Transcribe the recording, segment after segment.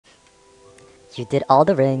You did all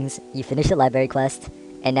the rings, you finished the library quest,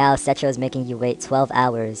 and now Setro is making you wait 12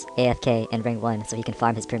 hours AFK in Ring 1 so he can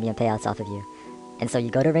farm his premium payouts off of you. And so you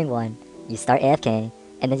go to Ring 1, you start AFK,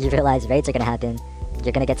 and then you realize raids are gonna happen,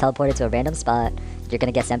 you're gonna get teleported to a random spot, you're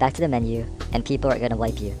gonna get sent back to the menu, and people are gonna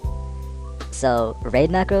wipe you. So raid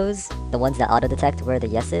macros, the ones that auto-detect where the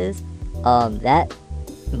yes is, that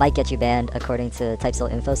might get you banned according to TypeSoul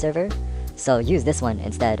info server. So use this one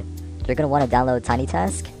instead. You're gonna want to download Tiny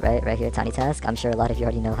Task, right here, Tiny Task. I'm sure a lot of you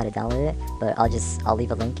already know how to download it, but I'll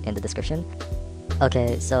leave a link in the description.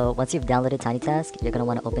 Okay, so once you've downloaded Tiny Task, you're gonna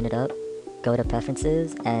want to open it up, go to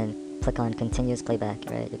Preferences, and click on Continuous Playback,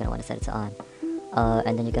 right? You're gonna want to set it to on.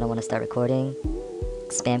 And then you're gonna want to start recording.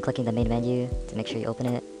 Spam clicking the main menu to make sure you open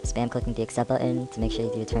it. Spam clicking the accept button to make sure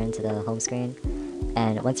you return to the home screen.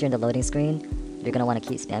 And once you're in the loading screen, you're gonna want to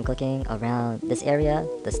keep spam clicking around this area,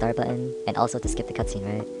 the start button, and also to skip the cutscene,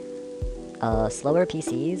 right? Slower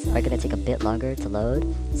PCs are gonna take a bit longer to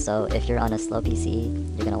load, so if you're on a slow PC,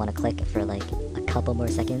 you're gonna want to click for like a couple more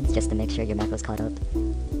seconds just to make sure your macro's caught up.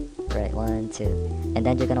 Right, 1, 2, and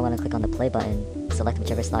then you're gonna want to click on the play button, select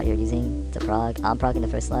whichever slot you're using to prog. I'm progging the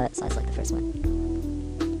first slot, so I select the first one.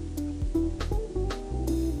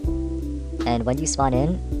 And when you spawn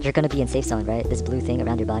in, you're gonna be in safe zone, right? This blue thing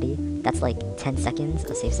around your body, that's like 10 seconds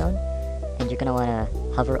of safe zone, and you're gonna want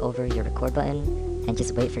to hover over your record button and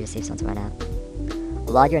just wait for your safe zone to run out.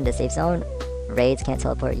 While you're in the safe zone, raids can't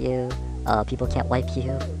teleport you, people can't wipe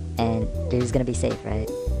you, and you're just gonna be safe, right?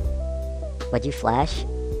 When you flash,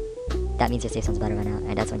 that means your safe zone's about to run out,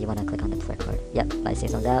 and that's when you want to click on the record. Yep, my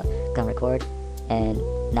safe zone's out, click on record, and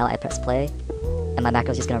now I press play, and my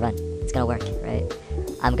macro's just gonna run. It's gonna work, right?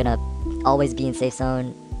 I'm gonna always be in safe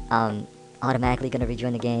zone, automatically gonna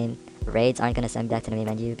rejoin the game. Raids aren't gonna send me back to the main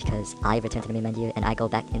menu because I return to the main menu and I go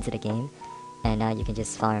back into the game. And now you can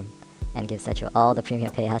just farm and give Setro all the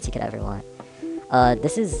premium payouts you could ever want.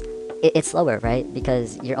 It's slower, right?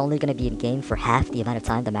 Because you're only going to be in game for half the amount of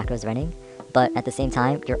time the macro is running. But at the same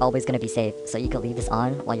time, you're always going to be safe. So you can leave this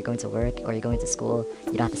on while you're going to work or you're going to school.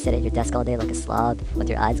 You don't have to sit at your desk all day like a slob with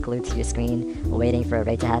your eyes glued to your screen, waiting for a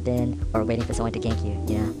raid to happen or waiting for someone to gank you,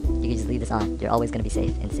 you know? You can just leave this on. You're always going to be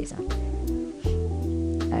safe in the safe zone.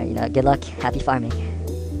 Alright, good luck. Happy farming.